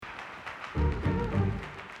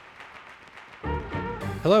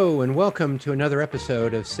Hello, and welcome to another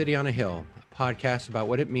episode of City on a Hill, a podcast about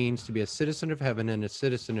what it means to be a citizen of heaven and a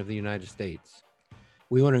citizen of the United States.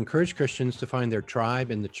 We want to encourage Christians to find their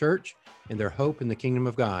tribe in the church and their hope in the kingdom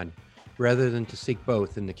of God, rather than to seek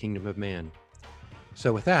both in the kingdom of man.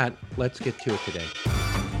 So with that, let's get to it today.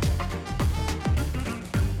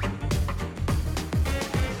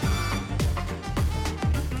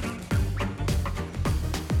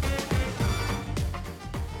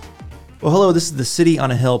 Well, hello, this is the City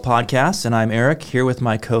on a Hill podcast, and I'm Eric, here with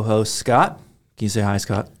my co-host, Scott. Can you say hi,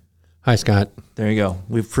 Scott? Hi, Scott. There you go.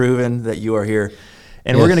 We've proven that you are here,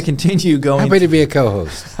 and we're going to continue going... Happy to be a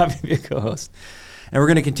co-host. Happy to be a co-host. And we're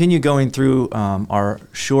going to continue going through our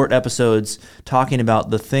short episodes talking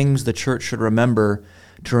about the things the church should remember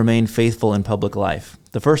to remain faithful in public life.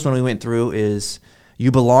 The first one we went through is,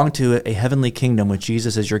 you belong to a heavenly kingdom with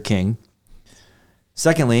Jesus as your king.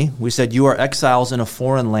 Secondly, we said you are exiles in a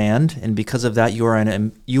foreign land, and because of that,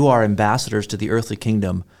 you are ambassadors to the earthly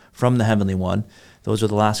kingdom from the heavenly one. Those are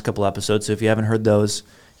the last couple episodes, so if you haven't heard those,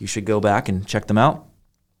 you should go back and check them out.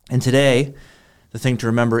 And today, the thing to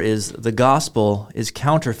remember is the gospel is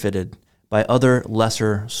counterfeited by other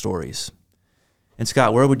lesser stories. And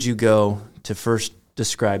Scott, where would you go to first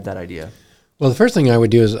describe that idea? Well, the first thing I would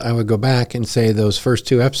do is I would go back and say those first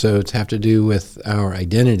two episodes have to do with our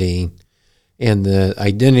identity and the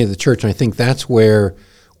identity of the church. And I think that's where,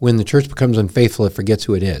 when the church becomes unfaithful, it forgets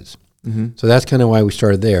who it is. Mm-hmm. So that's kind of why we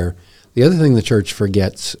started there. The other thing the church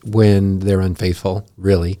forgets when they're unfaithful,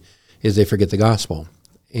 really, is they forget the gospel.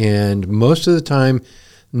 And most of the time,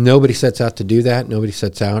 nobody sets out to do that. Nobody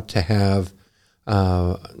sets out to have,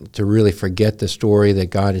 to really forget the story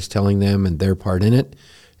that God is telling them and their part in it.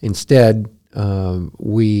 Instead,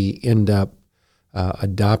 we end up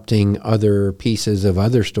adopting other pieces of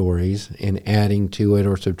other stories and adding to it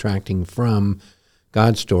or subtracting from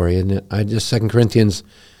God's story. And I just 2 Corinthians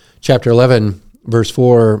chapter 11, verse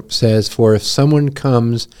 4 says, "For if someone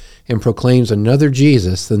comes and proclaims another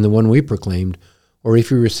Jesus than the one we proclaimed, or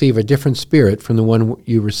if you receive a different spirit from the one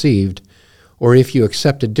you received, or if you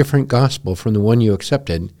accept a different gospel from the one you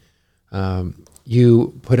accepted,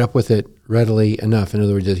 you put up with it readily enough." In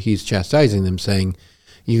other words, he's chastising them, saying,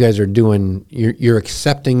 you guys are you're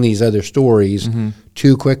accepting these other stories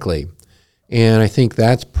too quickly. And I think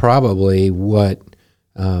that's probably what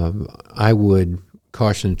I would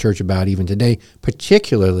caution the church about even today,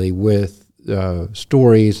 particularly with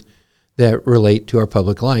stories that relate to our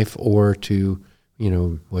public life or to,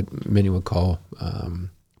 what many would call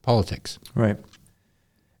politics. Right.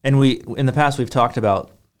 And in the past, we've talked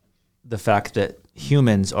about the fact that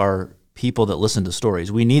humans are people that listen to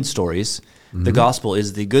stories. We need stories. Mm-hmm. The gospel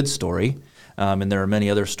is the good story, and there are many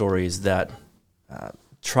other stories that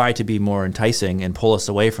try to be more enticing and pull us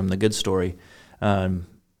away from the good story.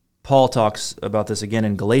 Paul talks about this again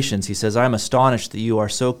in Galatians. He says, "I am astonished that you are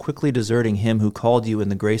so quickly deserting him who called you in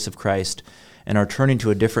the grace of Christ and are turning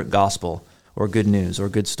to a different gospel or good news or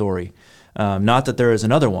good story. Not that there is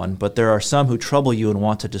another one, but there are some who trouble you and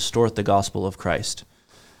want to distort the gospel of Christ."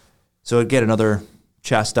 So again, another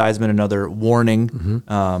chastisement, another warning,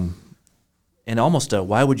 and almost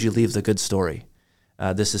why would you leave the good story?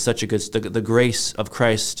 This is such a good, the grace of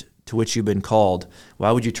Christ to which you've been called.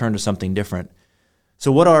 Why would you turn to something different?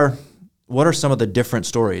 So what are some of the different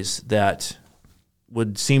stories that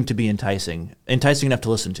would seem to be enticing enough to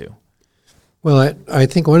listen to? Well, I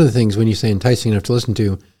think one of the things when you say enticing enough to listen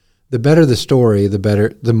to, the better the story,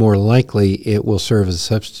 the more likely it will serve as a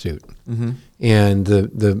substitute. Mm-hmm. And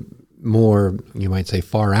the more, you might say,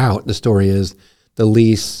 far out the story is, the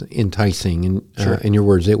least enticing, in your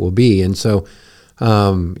words, it will be. And so,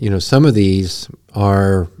 some of these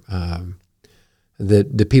are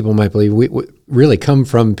that people might believe we really come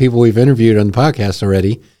from people we've interviewed on the podcast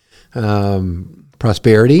already.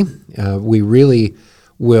 Prosperity, we really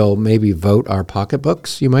will maybe vote our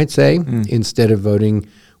pocketbooks, you might say, instead of voting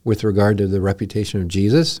with regard to the reputation of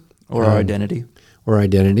Jesus. Or our identity. Or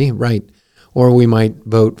identity, right. Or we might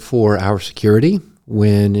vote for our security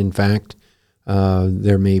when, in fact,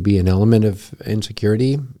 there may be an element of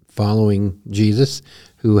insecurity following Jesus,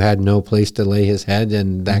 who had no place to lay his head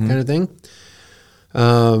and that kind of thing.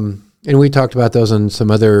 And we talked about those on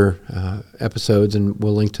some other episodes, and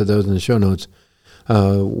we'll link to those in the show notes.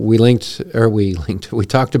 We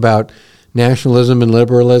talked about nationalism and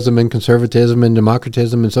liberalism and conservatism and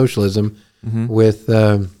democratism and socialism with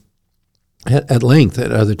at length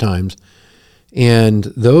at other times. And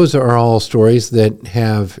those are all stories that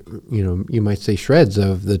have, you might say, shreds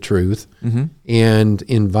of the truth, and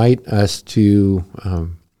invite us to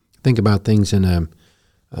think about things in a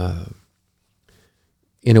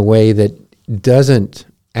way that doesn't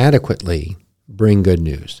adequately bring good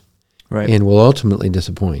news, Right. and will ultimately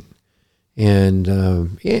disappoint. And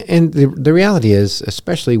the reality is,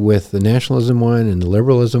 especially with the nationalism one and the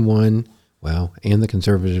liberalism one, well, and the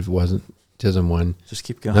conservatism one, Just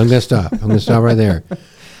keep I'm going. going to stop. I'm going to stop right there.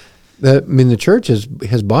 The church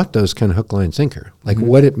has bought those kind of hook, line, sinker. Like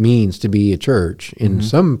what it means to be a church, in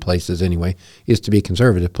some places anyway, is to be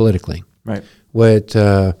conservative politically. Right. What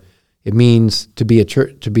it means to be a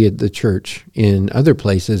church, the church in other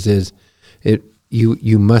places is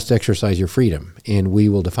you must exercise your freedom, and we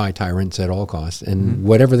will defy tyrants at all costs. And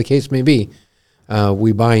whatever the case may be,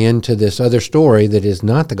 we buy into this other story that is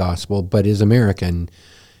not the gospel but is American.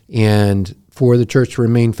 And for the church to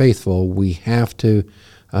remain faithful, we have to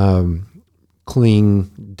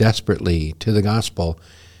cling desperately to the gospel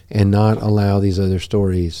and not allow these other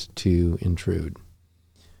stories to intrude.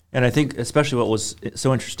 And I think especially what was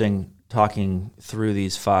so interesting talking through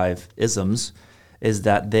these 5 isms is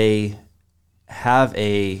that they have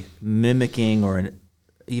a mimicking or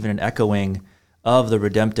even an echoing of the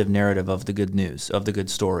redemptive narrative of the good news, of the good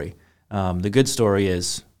story. The good story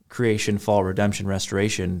is creation, fall, redemption,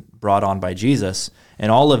 restoration brought on by Jesus.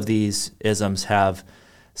 And all of these isms have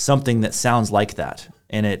something that sounds like that.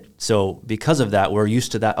 And so because of that, we're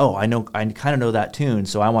used to that. Oh, I kind of know that tune,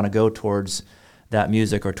 so I want to go towards that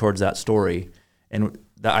music or towards that story. And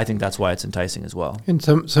I think that's why it's enticing as well. And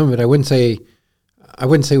some of it, I wouldn't say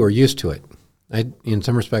we're used to it. In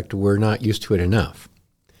some respect, we're not used to it enough.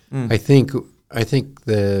 I think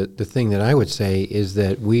the thing that I would say is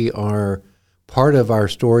that we are part of our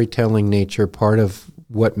storytelling nature. Part of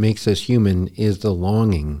what makes us human is the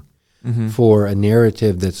longing for a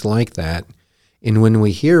narrative that's like that. And when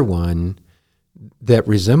we hear one that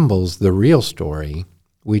resembles the real story,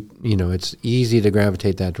 it's easy to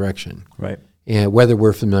gravitate that direction. Right. And whether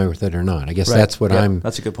we're familiar with it or not. I guess that's what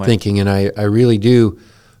that's a good point. thinking. And I really do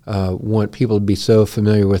want people to be so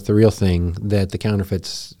familiar with the real thing that the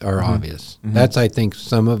counterfeits are obvious. That's, I think,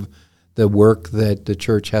 some of the work that the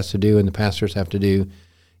church has to do and the pastors have to do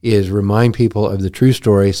is remind people of the true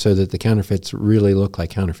story so that the counterfeits really look like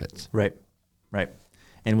counterfeits. Right.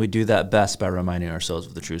 And we do that best by reminding ourselves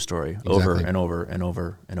of the true story over Exactly. and over and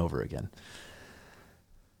over and over again.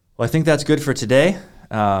 Well, I think that's good for today.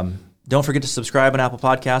 Don't forget to subscribe on Apple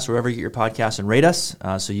Podcasts, wherever you get your podcasts, and rate us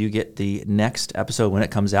so you get the next episode when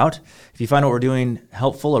it comes out. If you find what we're doing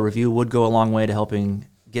helpful, a review would go a long way to helping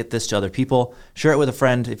get this to other people. Share it with a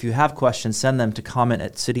friend. If you have questions, send them to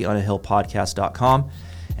comment@cityonahillpodcast.com,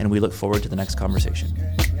 and we look forward to the next conversation.